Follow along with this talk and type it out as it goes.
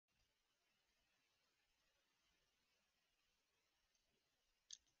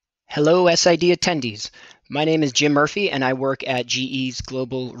Hello, SID attendees. My name is Jim Murphy, and I work at GE's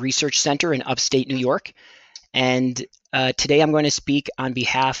Global Research Center in upstate New York. And today I'm going to speak on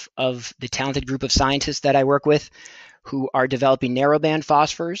behalf of the talented group of scientists that I work with who are developing narrowband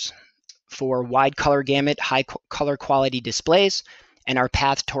phosphors for wide color gamut, high color quality displays, and our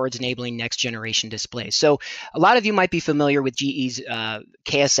path towards enabling next generation displays. So a lot of you might be familiar with GE's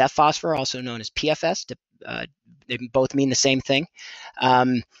KSF phosphor, also known as PFS. They both mean the same thing.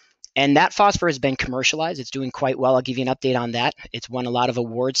 And that phosphor has been commercialized. It's doing quite well. I'll give you an update on that. It's won a lot of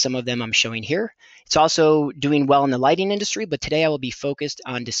awards. Some of them I'm showing here. It's also doing well in the lighting industry, but today I will be focused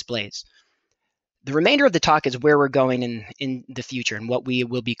on displays. The remainder of the talk is where we're going in the future and what we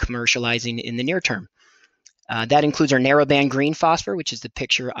will be commercializing in the near term. That includes our narrowband green phosphor, which is the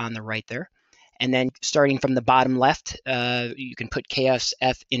picture on the right there. And then starting from the bottom left, you can put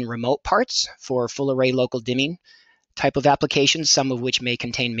KSF in remote parts for full array local dimming type of applications, some of which may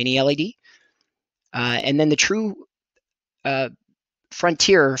contain mini LED. And then the true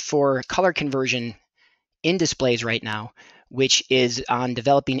frontier for color conversion in displays right now, which is on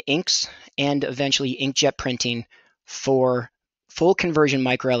developing inks and eventually inkjet printing for full conversion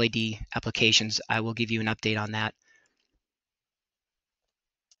micro LED applications. I will give you an update on that.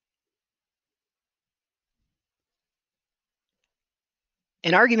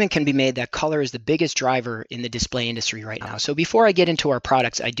 An argument can be made that color is the biggest driver in the display industry right now. So before I get into our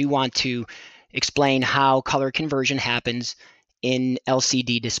products, I do want to explain how color conversion happens in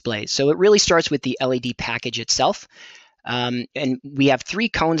LCD displays. So it really starts with the LED package itself. And we have three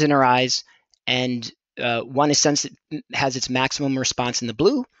cones in our eyes, and one has its maximum response in the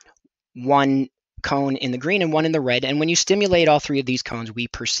blue, one cone in the green, and one in the red. And when you stimulate all three of these cones, we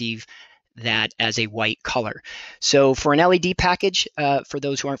perceive that as a white color. So for an LED package, for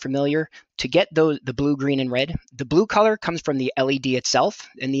those who aren't familiar, to get the blue, green, and red, the blue color comes from the LED itself,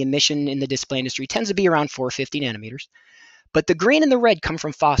 and the emission in the display industry tends to be around 450 nanometers. But the green and the red come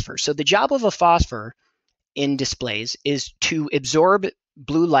from phosphor. So the job of a phosphor in displays is to absorb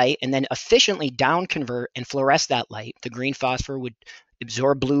blue light and then efficiently down convert and fluoresce that light. The green phosphor would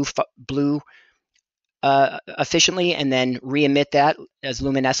absorb blue efficiently and then re-emit that as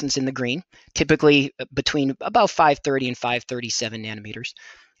luminescence in the green, typically between about 530 and 537 nanometers.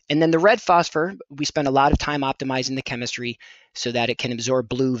 And then the red phosphor, we spend a lot of time optimizing the chemistry so that it can absorb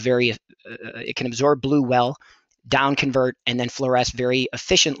blue well, down convert, and then fluoresce very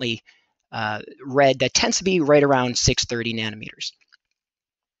efficiently red that tends to be right around 630 nanometers.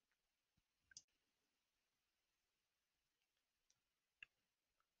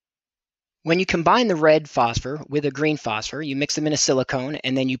 When you combine the red phosphor with a green phosphor, you mix them in a silicone,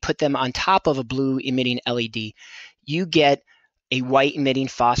 and then you put them on top of a blue emitting LED, you get a white emitting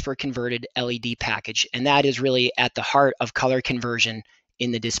phosphor converted LED package. And that is really at the heart of color conversion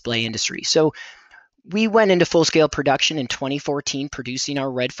in the display industry. So we went into full-scale production in 2014, producing our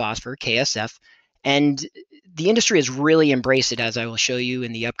red phosphor, KSF, and the industry has really embraced it, as I will show you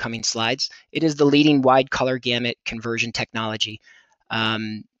in the upcoming slides. It is the leading wide color gamut conversion technology.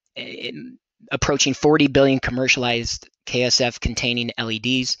 Approaching 40 billion commercialized KSF containing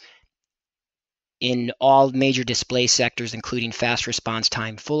LEDs in all major display sectors, including fast response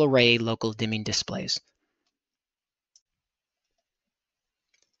time, full array, local dimming displays.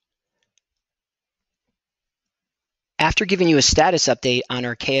 After giving you a status update on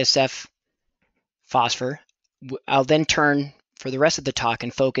our KSF phosphor, I'll then turn for the rest of the talk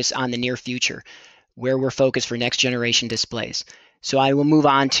and focus on the near future, where we're focused for next generation displays. So I will move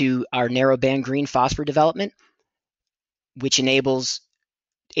on to our narrowband green phosphor development, which enables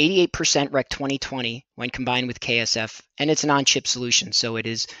 88% Rec 2020 when combined with KSF, and it's an on-chip solution, so it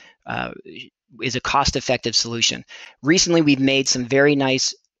is a cost-effective solution. Recently, we've made some very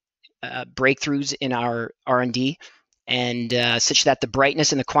nice breakthroughs in our R&D, and such that the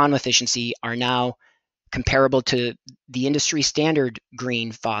brightness and the quantum efficiency are now comparable to the industry standard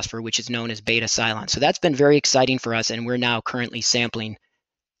green phosphor, which is known as beta Cylon. So that's been very exciting for us, and we're now currently sampling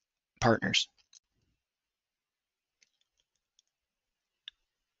partners.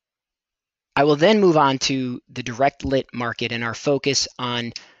 I will then move on to the direct lit market and our focus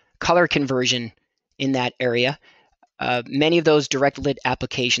on color conversion in that area. Many of those direct lit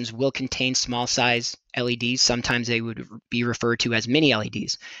applications will contain small size LEDs. Sometimes they would be referred to as mini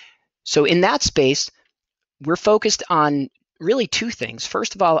LEDs. So in that space, we're focused on really two things.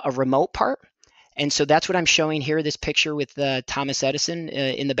 First of all, a remote part. And so that's what I'm showing here. This picture with Thomas Edison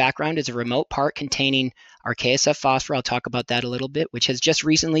in the background is a remote part containing our KSF phosphor. I'll talk about that a little bit, which has just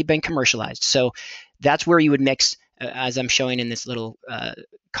recently been commercialized. So that's where you would mix as I'm showing in this little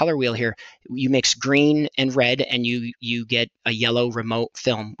color wheel here, you mix green and red, and you get a yellow remote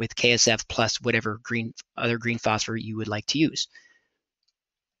film with KSF plus whatever other green phosphor you would like to use.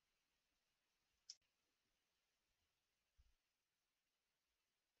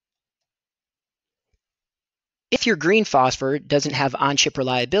 If your green phosphor doesn't have on-chip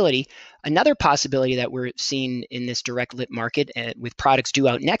reliability, another possibility that we're seeing in this direct lit market with products due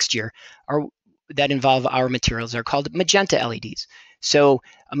out next year are that involve our materials are called magenta LEDs. So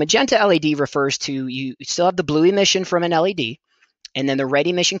a magenta LED refers to you still have the blue emission from an LED, and then the red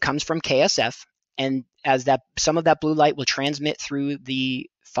emission comes from KSF, and as that some of that blue light will transmit through the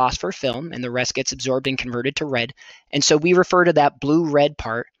phosphor film, and the rest gets absorbed and converted to red. And so we refer to that blue-red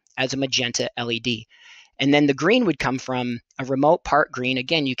part as a magenta LED. And then the green would come from a remote part green.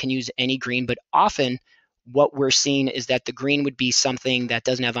 Again, you can use any green, but often what we're seeing is that the green would be something that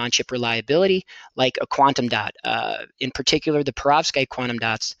doesn't have on-chip reliability, like a quantum dot. In particular, the perovskite quantum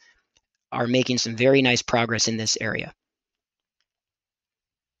dots are making some very nice progress in this area.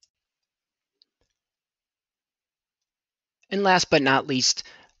 And last but not least,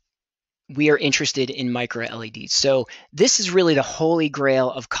 we are interested in micro LEDs. So this is really the holy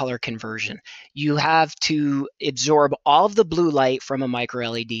grail of color conversion. You have to absorb all of the blue light from a micro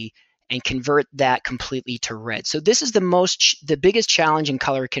LED and convert that completely to red. So this is the biggest challenge in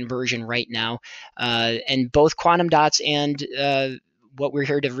color conversion right now. And both quantum dots and what we're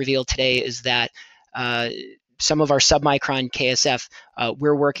here to reveal today is that some of our submicron KSF,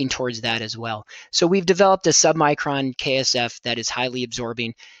 we're working towards that as well. So we've developed a submicron KSF that is highly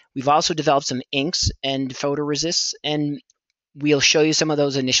absorbing. We've also developed some inks and photoresists, and we'll show you some of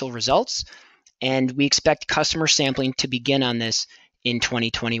those initial results. And we expect customer sampling to begin on this in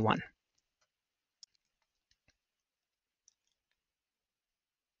 2021.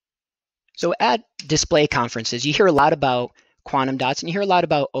 So at display conferences, you hear a lot about quantum dots and you hear a lot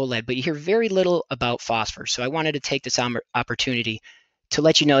about OLED, but you hear very little about phosphor. So I wanted to take this opportunity to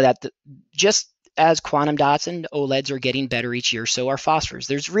let you know that just as quantum dots and OLEDs are getting better each year, so are phosphors.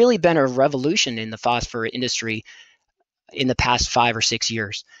 There's really been a revolution in the phosphor industry in the past 5 or 6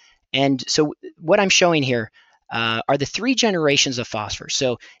 years. And so what I'm showing here are the 3 generations of phosphor.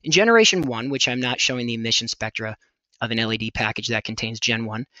 So in generation 1, which I'm not showing the emission spectra of an LED package that contains Gen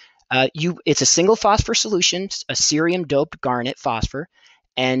 1, it's a single phosphor solution, a cerium-doped garnet phosphor,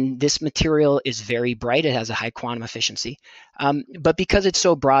 and this material is very bright. It has a high quantum efficiency. But because it's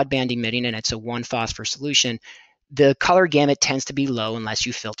so broadband emitting and it's a 1 phosphor solution, the color gamut tends to be low unless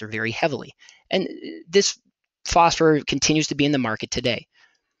you filter very heavily. And this phosphor continues to be in the market today.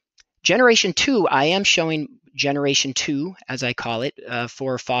 Generation 2, I am showing generation 2, as I call it,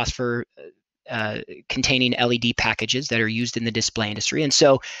 for phosphor containing LED packages that are used in the display industry. And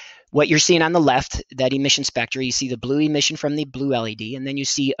so what you're seeing on the left, that emission spectra, you see the blue emission from the blue LED, and then you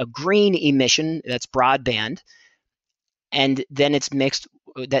see a green emission that's broadband, and then it's mixed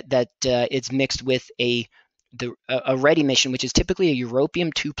it's mixed with a red emission, which is typically a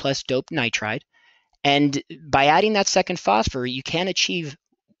europium 2+ doped nitride. And by adding that second phosphor, you can achieve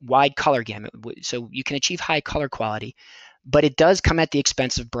wide color gamut, so you can achieve high color quality, but it does come at the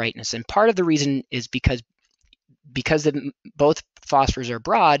expense of brightness. And part of the reason is because both phosphors are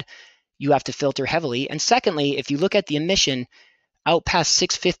broad, you have to filter heavily. And secondly, if you look at the emission out past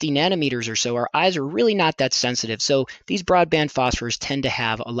 650 nanometers or so, our eyes are really not that sensitive. So these broadband phosphors tend to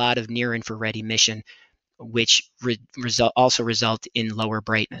have a lot of near infrared emission, which also result in lower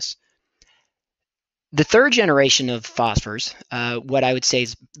brightness. The third generation of phosphors, what I would say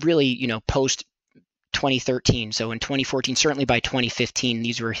is really, post 2013. So in 2014, certainly by 2015,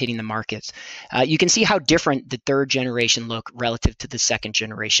 these were hitting the markets. You can see how different the third generation look relative to the second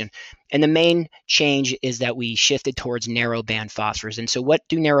generation. And the main change is that we shifted towards narrow band phosphors. And so what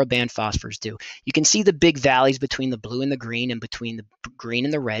do narrow band phosphors do? You can see the big valleys between the blue and the green and between the green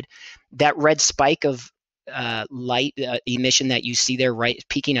and the red. That red spike of light emission that you see there, right,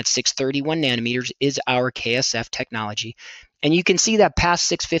 peaking at 631 nanometers, is our KSF technology. And you can see that past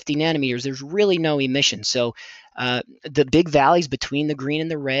 650 nanometers, there's really no emission. So the big valleys between the green and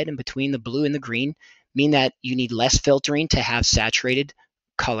the red and between the blue and the green mean that you need less filtering to have saturated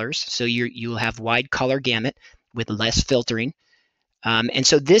colors. So you'll have wide color gamut with less filtering. And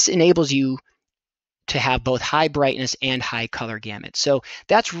so this enables you to have both high brightness and high color gamut. So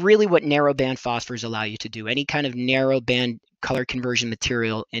that's really what narrow band phosphors allow you to do. Any kind of narrow band color conversion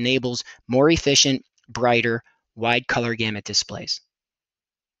material enables more efficient, brighter, wide color gamut displays.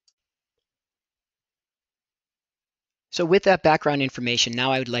 So with that background information,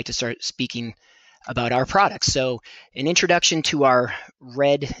 now I would like to start speaking about our products. So an introduction to our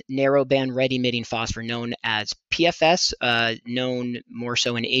red narrowband red emitting phosphor known as PFS, known more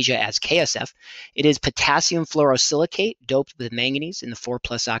so in Asia as KSF. It is potassium fluorosilicate doped with manganese in the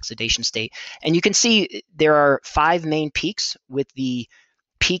 4+ oxidation state. And you can see there are 5 main peaks, with the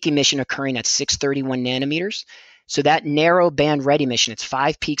peak emission occurring at 631 nanometers. So that narrow band red emission, it's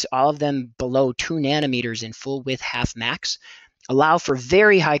 5 peaks, all of them below 2 nanometers in full width half max, allow for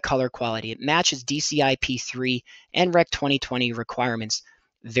very high color quality. It matches DCI P3 and Rec 2020 requirements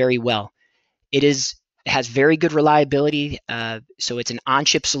very well. It has very good reliability, so it's an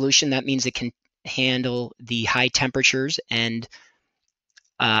on-chip solution. That means it can handle the high temperatures and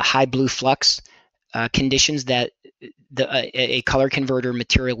high blue flux conditions that a color converter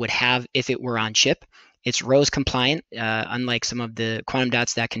material would have if it were on chip. It's RoHS compliant, unlike some of the quantum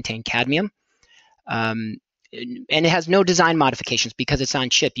dots that contain cadmium. And it has no design modifications because it's on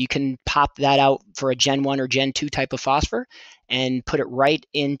chip. You can pop that out for a Gen 1 or Gen 2 type of phosphor and put it right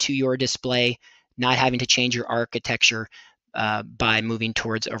into your display, not having to change your architecture by moving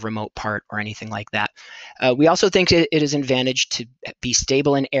towards a remote part or anything like that. We also think it is an advantage to be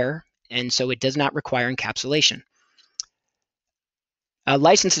stable in air, and so it does not require encapsulation. A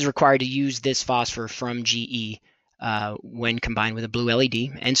license is required to use this phosphor from GE when combined with a blue LED,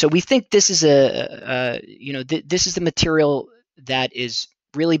 and so we think this is this is the material that is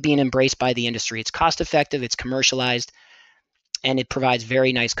really being embraced by the industry. It's cost effective, it's commercialized, and it provides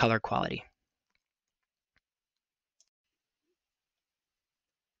very nice color quality.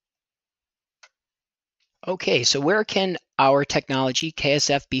 Okay, so where can our technology,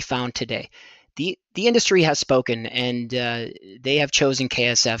 KSF, be found today? The industry has spoken, and they have chosen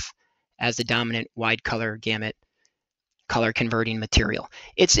KSF as the dominant wide color gamut color converting material.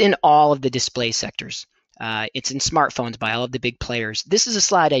 It's in all of the display sectors. It's in smartphones by all of the big players. This is a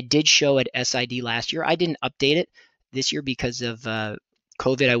slide I did show at SID last year. I didn't update it this year because of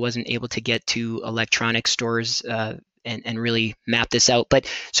COVID. I wasn't able to get to electronic stores and really map this out.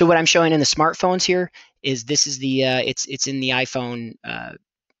 But so what I'm showing in the smartphones here is this is the it's in the iPhone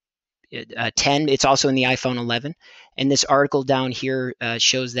 10. It's also in the iPhone 11. And this article down here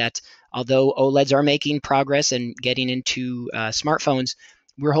shows that although OLEDs are making progress and getting into smartphones,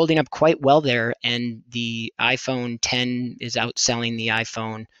 we're holding up quite well there. And the iPhone 10 is outselling the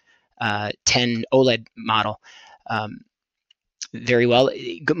iPhone 10 OLED model very well.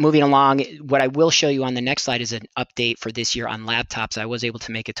 Moving along, what I will show you on the next slide is an update for this year on laptops. I was able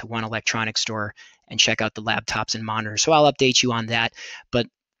to make it to one electronics store and check out the laptops and monitors, so I'll update you on that. But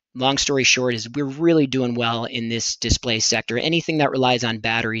long story short is we're really doing well in this display sector. Anything that relies on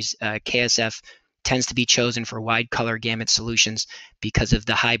batteries, KSF tends to be chosen for wide color gamut solutions because of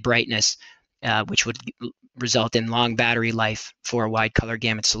the high brightness, which would result in long battery life for a wide color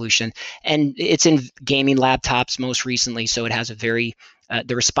gamut solution. And it's in gaming laptops most recently, so it has a very,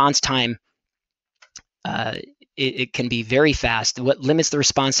 the response time, it can be very fast. What limits the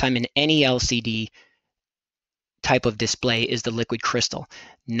response time in any LCD type of display is the liquid crystal,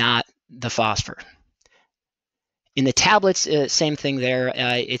 not the phosphor. In the tablets, same thing there.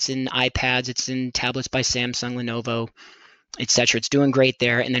 It's in iPads, it's in tablets by Samsung, Lenovo, etc. It's doing great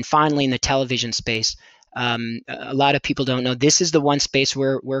there. And then finally, in the television space, a lot of people don't know, this is the one space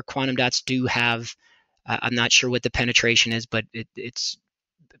where quantum dots do have, I'm not sure what the penetration is, but it's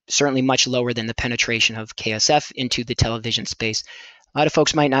certainly much lower than the penetration of KSF into the television space. A lot of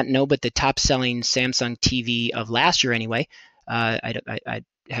folks might not know, but the top-selling Samsung TV of last year anyway, I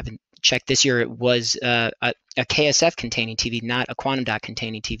haven't checked this year, it was a KSF-containing TV, not a quantum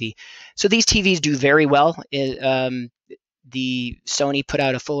dot-containing TV. So these TVs do very well. The Sony put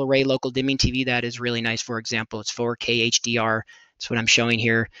out a full array local dimming TV that is really nice. For example, it's 4K HDR. That's what I'm showing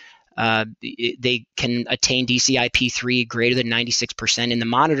here. They can attain DCI P3 greater than 96%. In the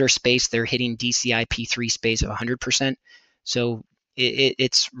monitor space, they're hitting DCI P3 space of 100%. So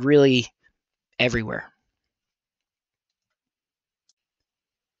it's really everywhere.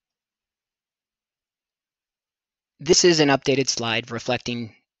 This is an updated slide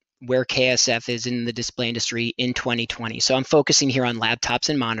reflecting where KSF is in the display industry in 2020. So I'm focusing here on laptops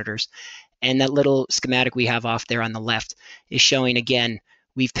and monitors. And that little schematic we have off there on the left is showing, again,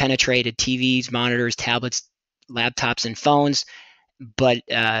 we've penetrated TVs, monitors, tablets, laptops, and phones. But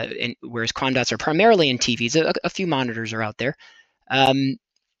whereas quantum dots are primarily in TVs, a few monitors are out there.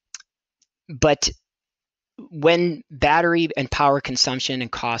 But when battery and power consumption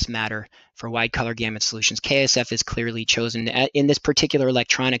and cost matter for wide color gamut solutions, KSF is clearly chosen. In this particular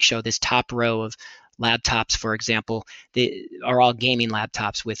electronics show, this top row of laptops, for example, they are all gaming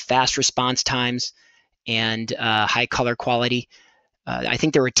laptops with fast response times and high color quality. I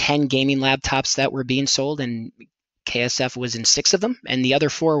think there were 10 gaming laptops that were being sold, and KSF was in 6 of them, and the other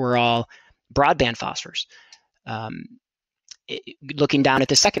 4 were all broadband phosphors. Um, Looking down at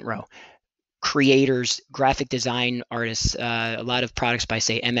the second row, creators, graphic design artists, a lot of products by,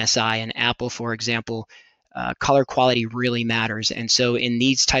 say, MSI and Apple, for example, color quality really matters. And so in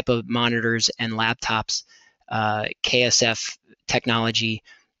these type of monitors and laptops, KSF technology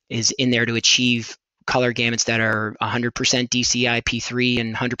is in there to achieve color gamuts that are 100% DCI P3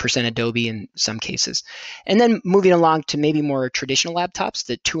 and 100% Adobe in some cases. And then moving along to maybe more traditional laptops,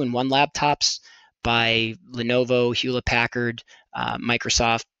 the 2-in-1 laptops by Lenovo, Hewlett-Packard,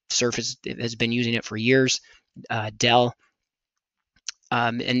 Microsoft, Surface has been using it for years, Dell.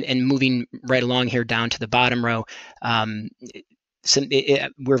 And moving right along here down to the bottom row,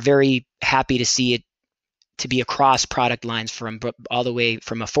 we're very happy to see it to be across product lines, from all the way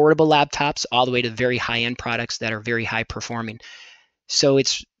from affordable laptops all the way to very high-end products that are very high performing. So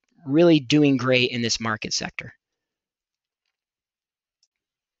it's really doing great in this market sector.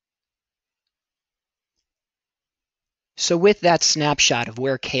 So with that snapshot of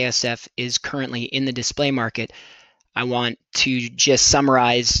where KSF is currently in the display market, I want to just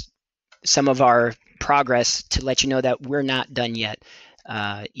summarize some of our progress to let you know that we're not done yet.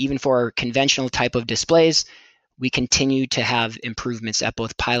 Even for conventional type of displays, we continue to have improvements at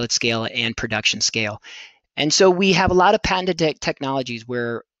both pilot scale and production scale. And so we have a lot of patented technologies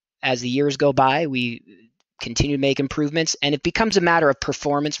where, as the years go by, we continue to make improvements, and it becomes a matter of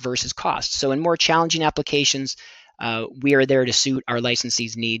performance versus cost. So in more challenging applications, we are there to suit our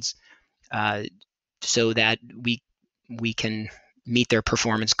licensees' needs, so that we can meet their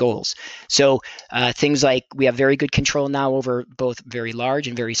performance goals. So things like, we have very good control now over both very large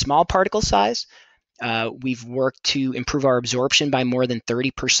and very small particle size. We've worked to improve our absorption by more than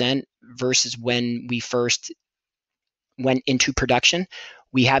 30% versus when we first went into production.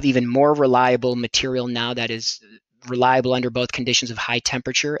 We have even more reliable material now that is reliable under both conditions of high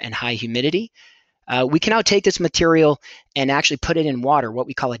temperature and high humidity. We can now take this material and actually put it in water, what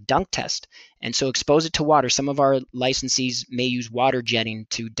we call a dunk test, and so expose it to water. Some of our licensees may use water jetting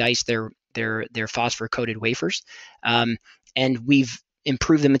to dice their phosphor-coated wafers, and we've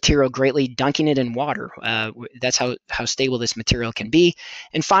improved the material greatly, dunking it in water. That's how stable this material can be.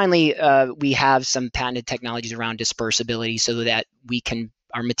 And finally, we have some patented technologies around dispersibility, so that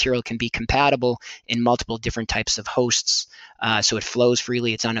our material can be compatible in multiple different types of hosts, so it flows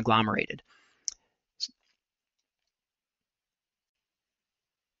freely, it's unagglomerated.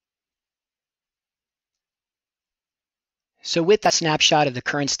 So with that snapshot of the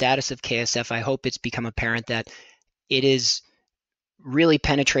current status of KSF, I hope it's become apparent that it is really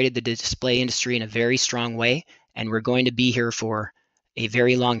penetrated the display industry in a very strong way, and we're going to be here for a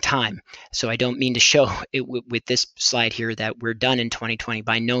very long time. So I don't mean to show it with this slide here that we're done in 2020.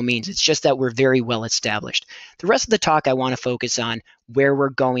 By no means. It's just that we're very well established. The rest of the talk, I want to focus on where we're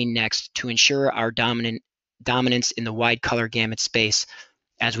going next to ensure our dominance in the wide color gamut space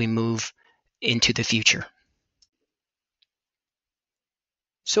as we move into the future.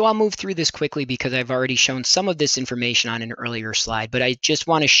 So I'll move through this quickly because I've already shown some of this information on an earlier slide, but I just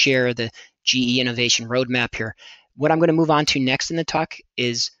want to share the GE innovation roadmap here. What I'm going to move on to next in the talk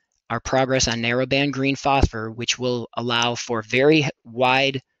is our progress on narrowband green phosphor, which will allow for very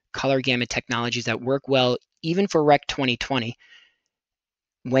wide color gamut technologies that work well even for Rec 2020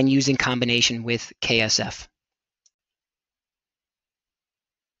 when used in combination with KSF.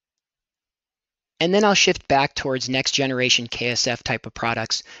 And then I'll shift back towards next generation KSF type of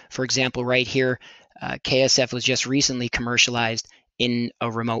products. For example, right here, KSF was just recently commercialized in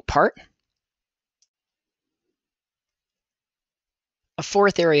a remote part. A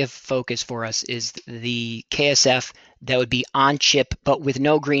fourth area of focus for us is the KSF that would be on chip, but with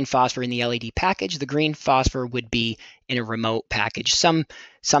no green phosphor in the LED package. The green phosphor would be in a remote package,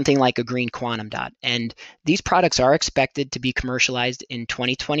 something like a green quantum dot. And these products are expected to be commercialized in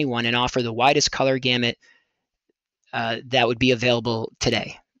 2021 and offer the widest color gamut that would be available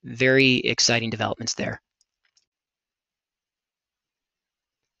today. Very exciting developments there.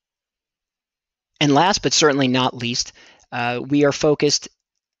 And last but certainly not least, we are focused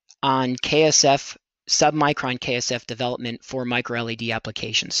on KSF, submicron KSF development for micro LED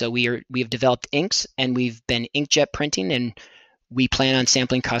applications. So we have developed inks, and we've been inkjet printing, and we plan on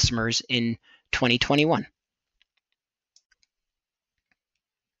sampling customers in 2021.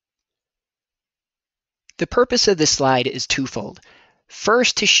 The purpose of this slide is twofold.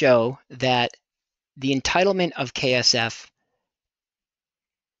 First, to show that the entitlement of KSF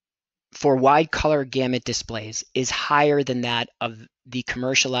for wide color gamut displays is higher than that of the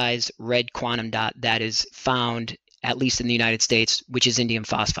commercialized red quantum dot that is found at least in the United States, which is indium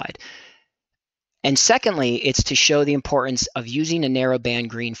phosphide. And secondly, it's to show the importance of using a narrowband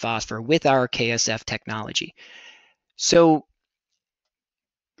green phosphor with our KSF technology. So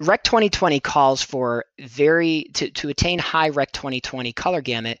Rec 2020 calls for to attain high Rec 2020 color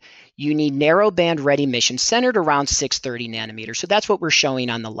gamut, you need narrowband red emission centered around 630 nanometers. So that's what we're showing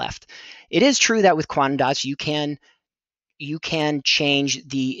on the left. It is true that with quantum dots, you can change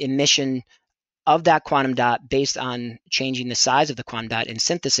the emission of that quantum dot based on changing the size of the quantum dot in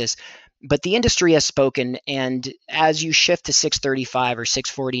synthesis. But the industry has spoken, and as you shift to 635 or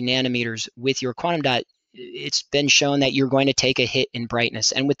 640 nanometers with your quantum dot, it's been shown that you're going to take a hit in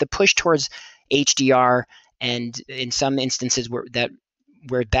brightness. And with the push towards HDR, and in some instances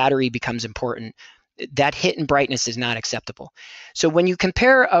where battery becomes important, that hit in brightness is not acceptable. So when you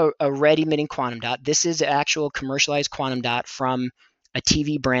compare a red emitting quantum dot, this is an actual commercialized quantum dot from a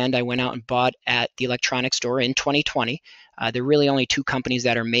TV brand I went out and bought at the electronics store in 2020. There are really only two companies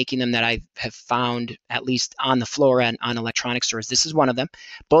that are making them that I have found, at least on the floor and on electronic stores. This is one of them.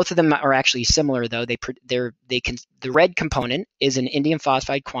 Both of them are actually similar, though. The red component is an indium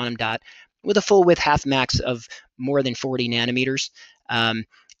phosphide quantum dot with a full width half max of more than 40 nanometers.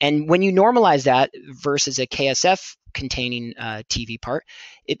 And when you normalize that versus a KSF containing TV part,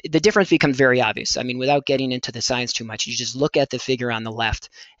 the difference becomes very obvious. I mean, without getting into the science too much, you just look at the figure on the left,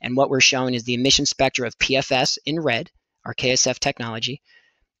 and what we're showing is the emission spectra of PFS in red, our KSF technology,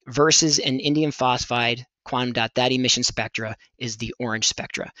 versus an indium phosphide quantum dot. That emission spectra is the orange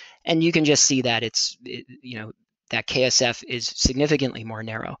spectra, and you can just see that that KSF is significantly more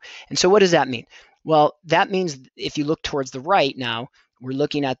narrow. And so what does that mean? Well, that means if you look towards the right now, we're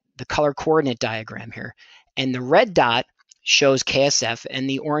looking at the color coordinate diagram here, and the red dot shows KSF, and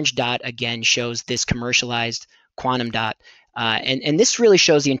the orange dot again shows this commercialized quantum dot. And this really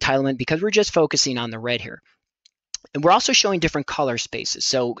shows the entitlement because we're just focusing on the red here. And we're also showing different color spaces.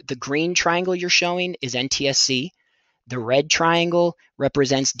 So the green triangle you're showing is NTSC. The red triangle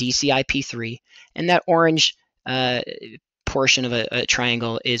represents DCI-P3, and that orange portion of a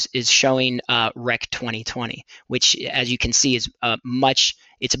triangle is showing Rec 2020, which, as you can see, is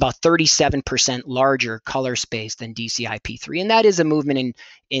it's about 37% larger color space than DCI-P3, and that is a movement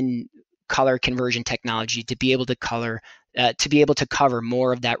in color conversion technology to be able to cover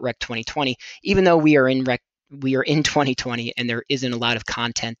more of that Rec 2020, even though we are in 2020 and there isn't a lot of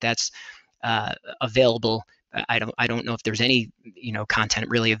content that's available. I don't know if there's any content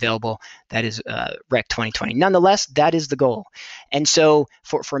really available that is Rec 2020. Nonetheless, that is the goal, and so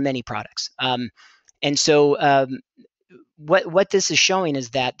for many products. What this is showing is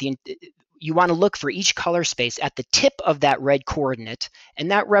that you want to look for each color space at the tip of that red coordinate,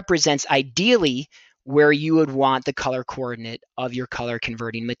 and that represents ideally where you would want the color coordinate of your color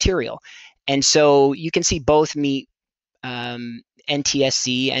converting material. And so you can see both meet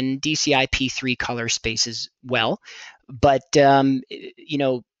NTSC and DCI-P3 color spaces well, but KSF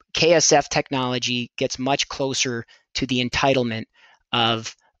technology gets much closer to the entitlement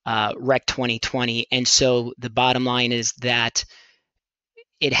of Rec 2020, and so the bottom line is that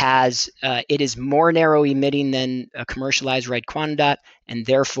it is more narrow emitting than a commercialized red quantum dot, and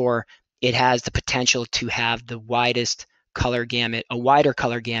therefore it has the potential to have the widest color gamut, a wider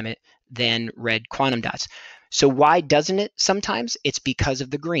color gamut than red quantum dots. So why doesn't it sometimes? It's because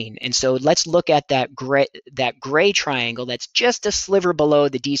of the green. And so let's look at that gray triangle that's just a sliver below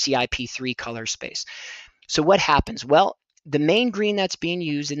the DCI-P3 color space. So what happens? Well, the main green that's being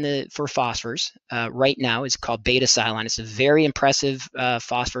used for phosphors right now is called beta Cylon. It's a very impressive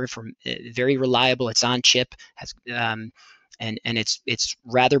phosphor, very reliable. It's on chip, and it's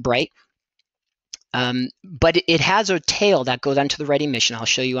rather bright. But it has a tail that goes onto the red emission. I'll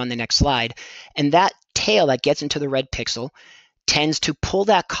show you on the next slide. And that tail that gets into the red pixel tends to pull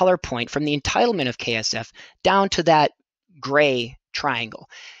that color point from the entitlement of KSF down to that gray triangle.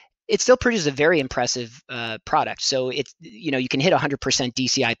 It still produces a very impressive product. So it's, you can hit 100%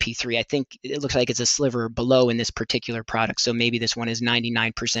 DCI-P3. I think it looks like it's a sliver below in this particular product. So maybe this one is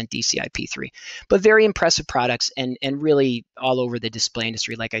 99% DCI-P3. But very impressive products and really all over the display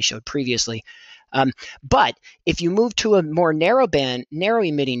industry, like I showed previously. But if you move to a more narrow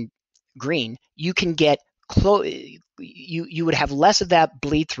emitting green, you can get you would have less of that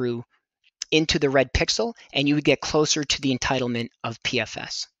bleed through into the red pixel, and you would get closer to the entitlement of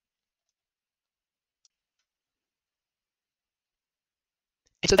PFS.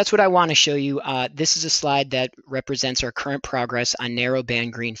 And so that's what I want to show you. This is a slide that represents our current progress on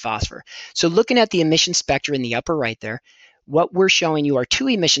narrowband green phosphor. So looking at the emission spectra in the upper right there, what we're showing you are two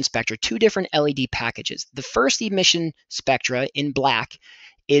emission spectra, two different LED packages. The first emission spectra in black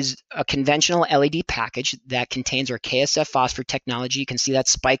is a conventional LED package that contains our KSF phosphor technology. You can see that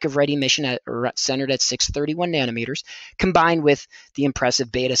spike of red emission centered at 631 nanometers, combined with the impressive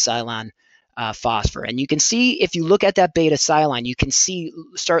beta Cylon phosphor. And you can see, if you look at that beta Cylon, you can see,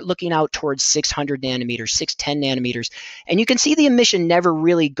 start looking out towards 600 nanometers, 610 nanometers, and you can see the emission never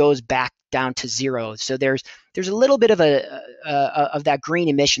really goes back down to zero. So there's a little bit of of that green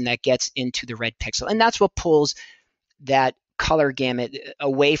emission that gets into the red pixel, and that's what pulls that color gamut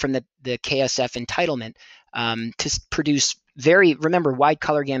away from the KSF entitlement to produce remember, wide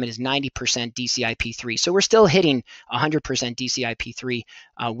color gamut is 90% DCI-P3. So we're still hitting 100% DCI-P3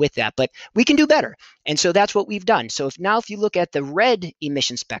 with that, but we can do better. And so that's what we've done. So if you look at the red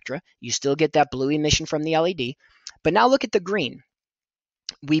emission spectra, you still get that blue emission from the LED, but now look at the green.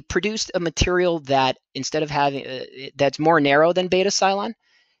 We produced a material that, instead of having, that's more narrow than beta Cylon,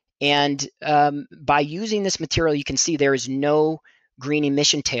 and by using this material, you can see there is no green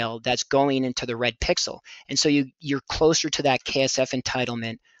emission tail that's going into the red pixel. And so you're closer to that KSF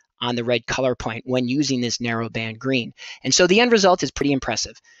entitlement on the red color point when using this narrow band green. And so the end result is pretty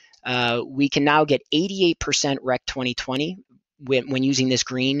impressive. We can now get 88% Rec 2020 when using this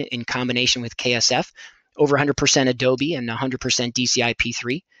green in combination with KSF, over 100% Adobe and 100%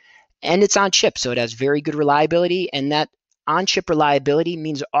 DCI-P3. And it's on chip, so it has very good reliability, and that on-chip reliability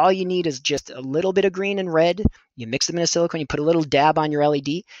means all you need is just a little bit of green and red. You mix them in a silicone, you put a little dab on your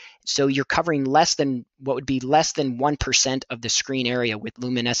LED, so you're covering less than 1% of the screen area with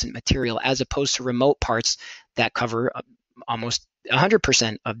luminescent material, as opposed to remote parts that cover almost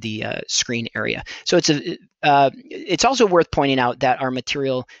 100% of the screen area. So it's also worth pointing out that our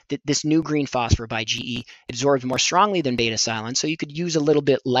material, this new green phosphor by GE, absorbs more strongly than beta Cylon, so you could use a little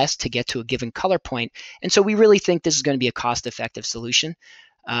bit less to get to a given color point. And so we really think this is going to be a cost-effective solution.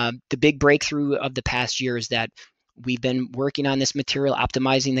 The big breakthrough of the past year is that we've been working on this material,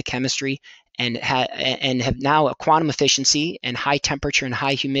 optimizing the chemistry, and have now a quantum efficiency and high temperature and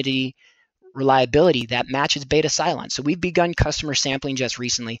high humidity reliability that matches beta Cylon. So we've begun customer sampling just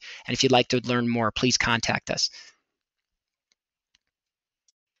recently, and if you'd like to learn more, please contact us.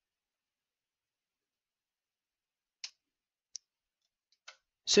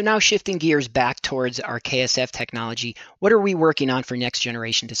 So now, shifting gears back towards our KSF technology, what are we working on for next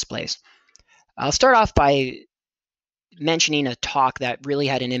generation displays? I'll start off by mentioning a talk that really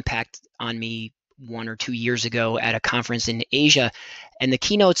had an impact on me 1 or 2 years ago at a conference in Asia, and the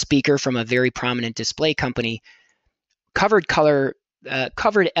keynote speaker from a very prominent display company covered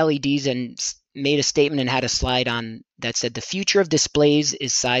LEDs and made a statement and had a slide on that said the future of displays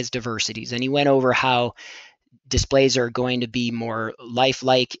is size diversities. And he went over how displays are going to be more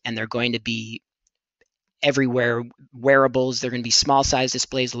lifelike, and they're going to be everywhere, wearables. They're going to be small size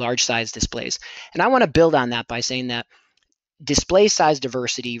displays, large size displays. And I want to build on that by saying that display size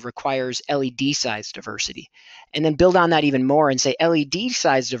diversity requires LED size diversity, and then build on that even more and say LED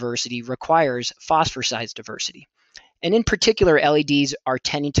size diversity requires phosphor size diversity. And in particular, LEDs are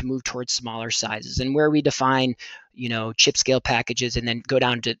tending to move towards smaller sizes, and where we define, chip scale packages, and then go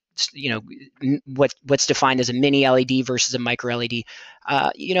down to, what's defined as a mini LED versus a micro LED.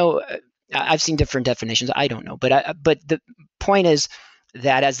 I've seen different definitions. I don't know, but the point is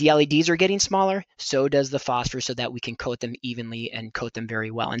that as the LEDs are getting smaller, so does the phosphor, so that we can coat them evenly and coat them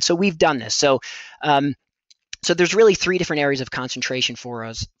very well. And so we've done this. So there's really 3 different areas of concentration for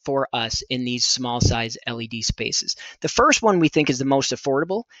us in these small size LED spaces. The first one we think is the most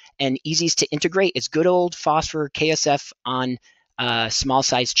affordable and easiest to integrate is good old phosphor KSF on small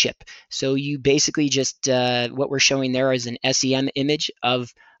size chip. So you basically just, what we're showing there is an SEM image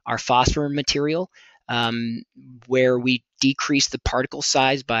of our phosphor material, where we decrease the particle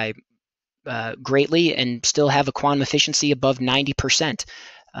size by greatly and still have a quantum efficiency above 90%.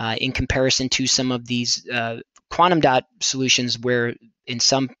 In comparison to some of these quantum dot solutions, where in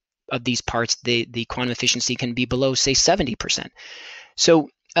some of these parts the quantum efficiency can be below, say, 70%. So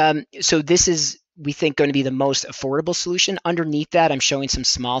this is, we think, going to be the most affordable solution. Underneath that, I'm showing some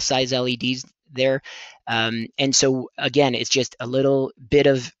small size LEDs there. And so again, it's just a little bit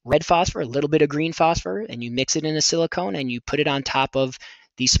of red phosphor, a little bit of green phosphor, and you mix it in a silicone and you put it on top of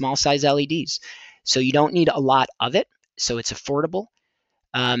these small size LEDs. So you don't need a lot of it, so it's affordable.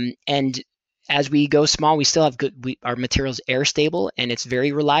 And as we go small, we still have our material's air stable, and it's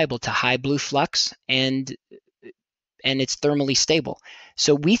very reliable to high blue flux, and it's thermally stable.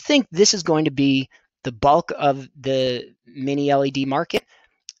 So we think this is going to be the bulk of the mini LED market.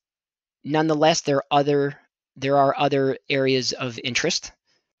 Nonetheless, there are other areas of interest.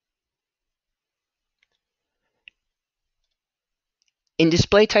 In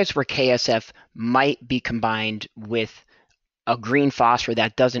display types where KSF might be combined with a green phosphor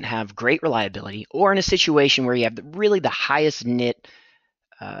that doesn't have great reliability, or in a situation where you have really the highest nit,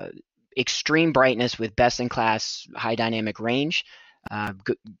 extreme brightness with best-in-class high dynamic range,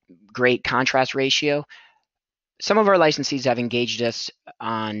 great contrast ratio. Some of our licensees have engaged us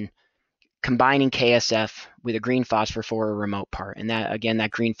on combining KSF with a green phosphor for a remote part. And that, again,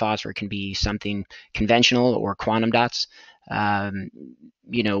 that green phosphor can be something conventional or quantum dots.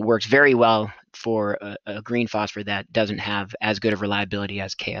 Works very well for a green phosphor that doesn't have as good of reliability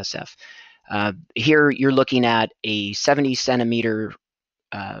as KSF. Here you're looking at a 70 centimeter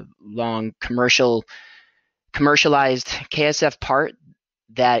long commercialized KSF part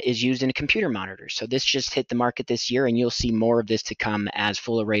that is used in a computer monitor. So this just hit the market this year, and you'll see more of this to come as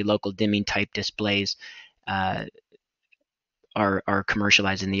full array local dimming type displays are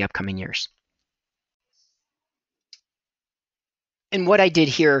commercialized in the upcoming years. And what I did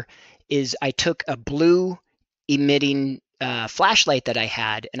here is I took a blue emitting flashlight that I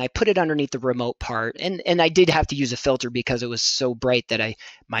had, and I put it underneath the remote part. And I did have to use a filter because it was so bright that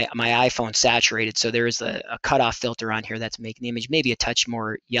my iPhone saturated. So there is a cutoff filter on here that's making the image maybe a touch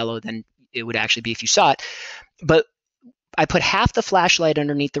more yellow than it would actually be if you saw it. But I put half the flashlight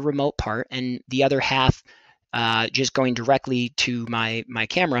underneath the remote part and the other half just going directly to my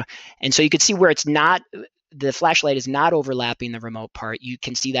camera. And so you could see where it's not, the flashlight is not overlapping the remote part. You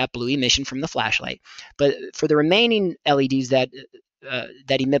can see that blue emission from the flashlight. But for the remaining LEDs that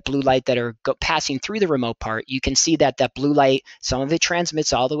emit blue light that are passing through the remote part, you can see that blue light, some of it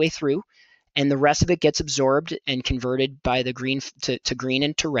transmits all the way through, and the rest of it gets absorbed and converted by the green to green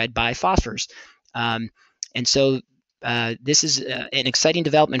and to red by phosphors. And so this is an exciting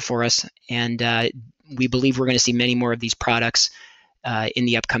development for us, and we believe we're going to see many more of these products in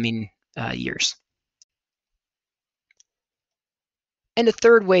the upcoming years. And a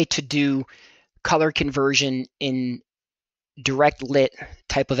third way to do color conversion in direct lit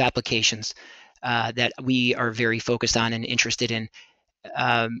type of applications that we are very focused on and interested in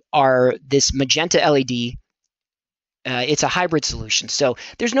are this magenta LED. It's a hybrid solution. So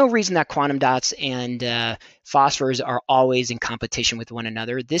there's no reason that quantum dots and phosphors are always in competition with one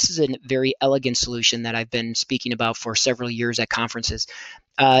another. This is a very elegant solution that I've been speaking about for several years at conferences.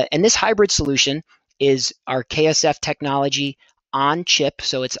 And this hybrid solution is our KSF technology on chip.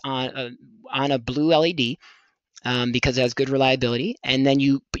 So it's on a blue LED because it has good reliability. And then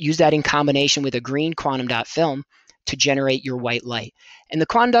you use that in combination with a green quantum dot film to generate your white light. And the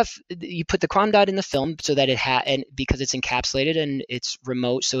quantum dot, you put the quantum dot in the film so that and because it's encapsulated and it's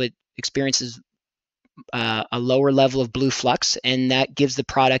remote, so it experiences a lower level of blue flux, and that gives the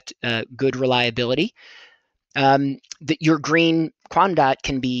product good reliability. Your green quantum dot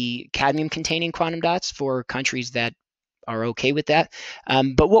can be cadmium-containing quantum dots for countries that are okay with that.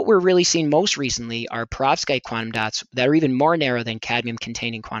 But what we're really seeing most recently are perovskite quantum dots that are even more narrow than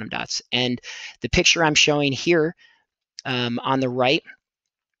cadmium-containing quantum dots. And the picture I'm showing here on the right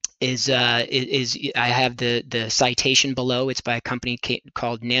is I have the citation below. It's by a company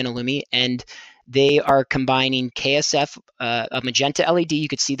called Nanolumi, and they are combining KSF, a magenta LED. You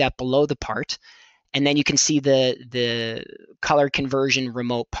could see that below the part, and then you can see the color conversion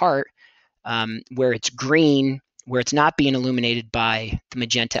remote part where it's green, where it's not being illuminated by the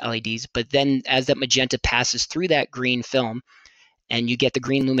magenta LEDs. But then as that magenta passes through that green film, and you get the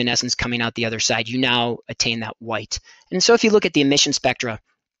green luminescence coming out the other side, you now attain that white. And so if you look at the emission spectra,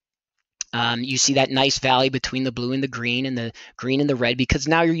 you see that nice valley between the blue and the green and the red, because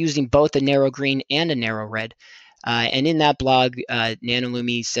now you're using both a narrow green and a narrow red. And in that blog,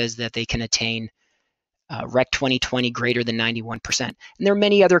 Nanolumi says that they can attain Rec 2020 greater than 91%. And there are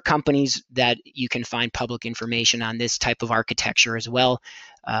many other companies that you can find public information on this type of architecture as well.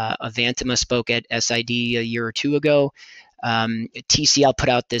 Avantima spoke at SID a year or two ago. TCL put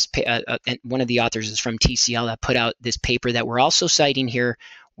out this, one of the authors is from TCL that put out this paper that we're also citing here,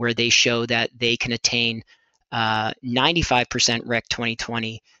 where they show that they can attain 95% Rec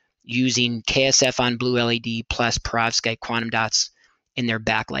 2020 using KSF on blue LED plus perovskite quantum dots in their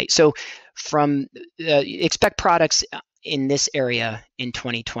backlight. So expect products in this area in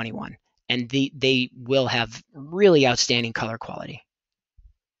 2021, and they will have really outstanding color quality.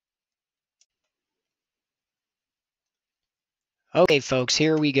 Okay, folks,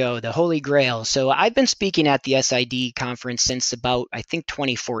 here we go, the Holy Grail. So I've been speaking at the SID conference since about, I think,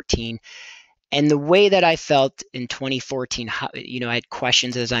 2014. And the way that I felt in 2014, I had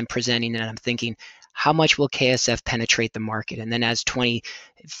questions as I'm presenting, and I'm thinking, how much will KSF penetrate the market? And then as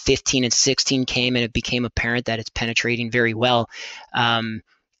 2015 and 16 came and it became apparent that it's penetrating very well, then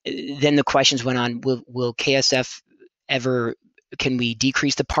the questions went on, will KSF ever can we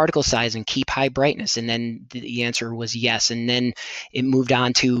decrease the particle size and keep high brightness? And then the answer was yes. And then it moved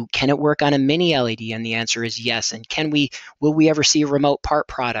on to, can it work on a mini LED? And the answer is yes. And will we ever see remote part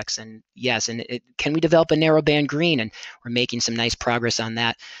products? And yes. And can we develop a narrowband green? And we're making some nice progress on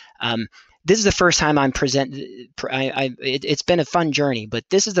that. This is the first time I'm it's been a fun journey, but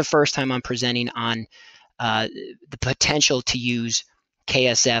this is the first time I'm presenting on the potential to use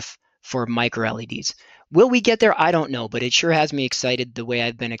KSF for micro LEDs. Will we get there? I don't know, but it sure has me excited the way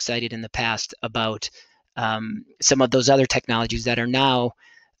I've been excited in the past about some of those other technologies that are now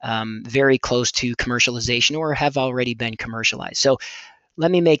very close to commercialization or have already been commercialized. So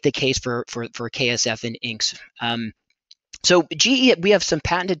let me make the case for KSF in inks. So GE, we have some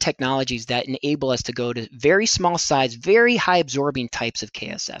patented technologies that enable us to go to very small size, very high absorbing types of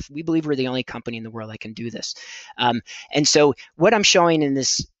KSF. We believe we're the only company in the world that can do this. And so what I'm showing in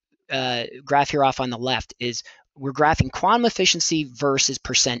this graph here off on the left is we're graphing quantum efficiency versus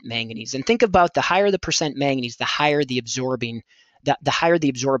percent manganese. And think about the higher the percent manganese, the higher the absorbance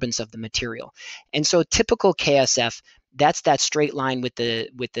of the material. And so typical KSF, that's that straight line with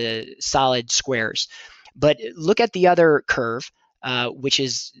the solid squares. But look at the other curve, which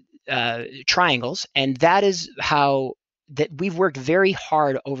is triangles, and that is how that we've worked very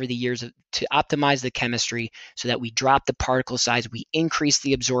hard over the years to optimize the chemistry so that we drop the particle size, we increase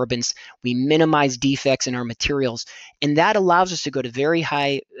the absorbance, we minimize defects in our materials, and that allows us to go to very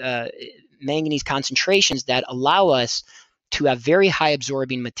high manganese concentrations that allow us to have very high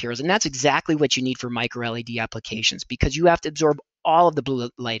absorbing materials. And that's exactly what you need for micro LED applications, because you have to absorb all of the blue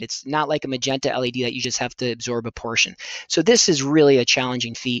light. It's not like a magenta LED that you just have to absorb a portion. So this is really a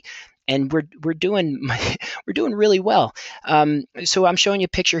challenging feat, and we're doing really well. So I'm showing you a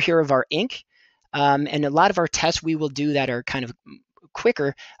picture here of our ink, and a lot of our tests we will do that are kind of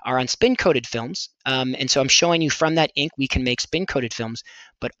quicker are on spin-coated films. And so I'm showing you from that ink we can make spin-coated films.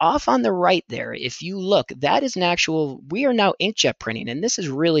 But off on the right there, if you look, that is we are now inkjet printing, and this is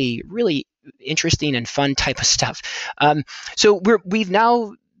really, really interesting and fun type of stuff. So we've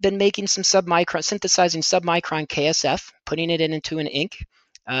now been making some synthesizing submicron KSF, putting it into an ink.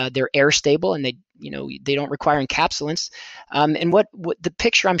 They're air stable, and they don't require encapsulants. And what the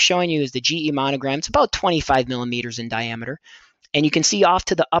picture I'm showing you is the GE monogram. It's about 25 millimeters in diameter. And you can see off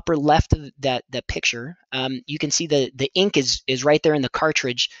to the upper left of that picture, you can see the ink is right there in the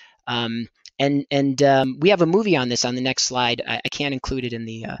cartridge. And we have a movie on this on the next slide. I can't include it in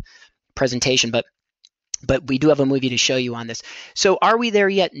the presentation, but we do have a movie to show you on this. So are we there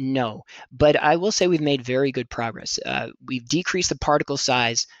yet? No. But I will say we've made very good progress. We've decreased the particle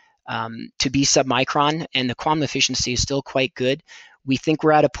size to be submicron, and the quantum efficiency is still quite good. We think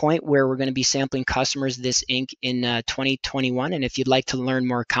we're at a point where we're going to be sampling customers this ink in 2021. And if you'd like to learn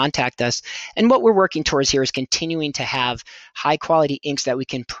more, contact us. And what we're working towards here is continuing to have high quality inks that we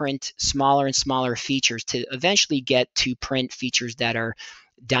can print smaller and smaller features to eventually get to print features that are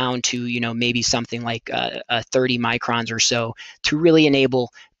down to maybe something like 30 microns or so, to really enable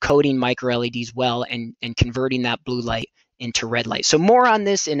coating micro LEDs well and converting that blue light into red light. So more on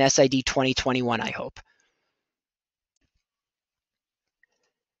this in SID 2021, I hope.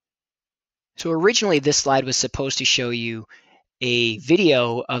 So originally this slide was supposed to show you a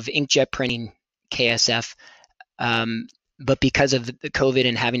video of inkjet printing KSF, but because of the COVID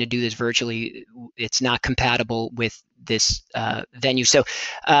and having to do this virtually, it's not compatible with this venue. So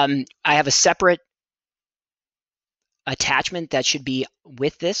I have a separate attachment that should be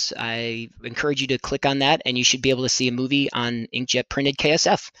with this. I encourage you to click on that, and you should be able to see a movie on inkjet printed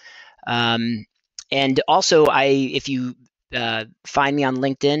KSF. And also, if you find me on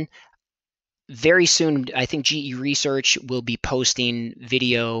LinkedIn, very soon, I think GE Research will be posting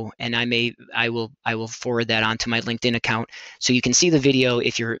video, and I will forward that onto my LinkedIn account, so you can see the video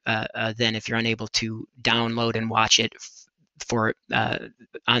if you're unable to download and watch it for at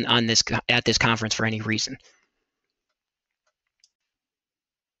this conference for any reason.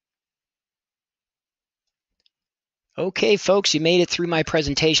 Okay, folks, you made it through my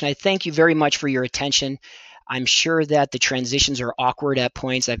presentation. I thank you very much for your attention. I'm sure that the transitions are awkward at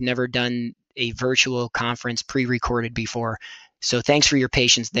points. I've never done a virtual conference pre-recorded before, so thanks for your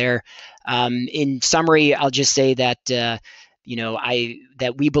patience there. In summary, I'll just say that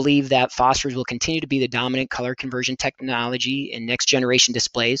that we believe that phosphors will continue to be the dominant color conversion technology in next generation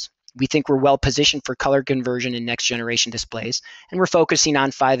displays. We think we're well positioned for color conversion in next generation displays, and we're focusing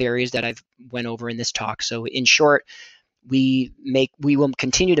on 5 areas that I've went over in this talk. So in short, we will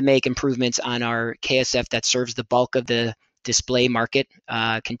continue to make improvements on our KSF that serves the bulk of the display market,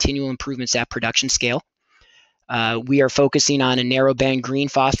 continual improvements at production scale. We are focusing on a narrowband green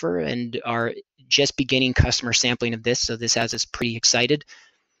phosphor, and our just beginning customer sampling of this, so this has us pretty excited.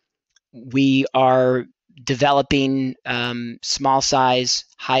 We are developing small size,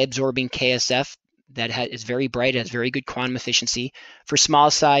 high absorbing KSF that is very bright, has very good quantum efficiency for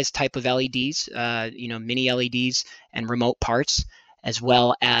small size type of LEDs, mini LEDs and remote parts, as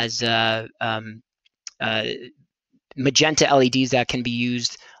well as magenta LEDs that can be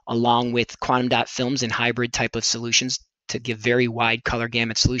used along with quantum dot films and hybrid type of solutions to give very wide color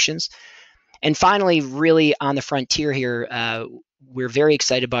gamut solutions. And finally, really on the frontier here, we're very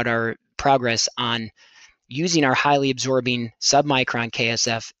excited about our progress on using our highly absorbing submicron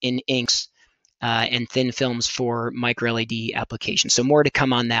KSF in inks and thin films for micro LED applications. So more to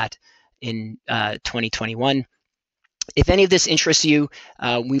come on that in 2021. If any of this interests you,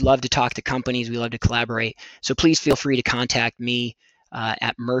 we love to talk to companies. We love to collaborate. So please feel free to contact me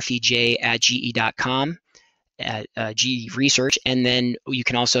at murphyj@ge.com. At GE Research, and then you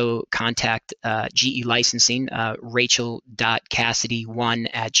can also contact GE Licensing,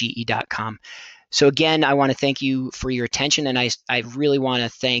 rachel.cassidy1@ge.com. So again, I want to thank you for your attention, and I really want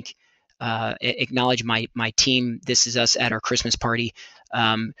to acknowledge my team. This is us at our Christmas party.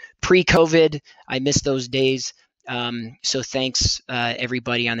 Pre-COVID, I missed those days. So thanks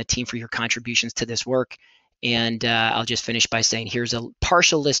everybody on the team for your contributions to this work. And I'll just finish by saying here's a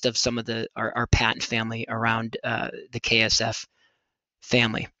partial list of some of our patent family around the KSF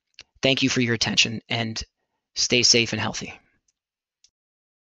family. Thank you for your attention, and stay safe and healthy.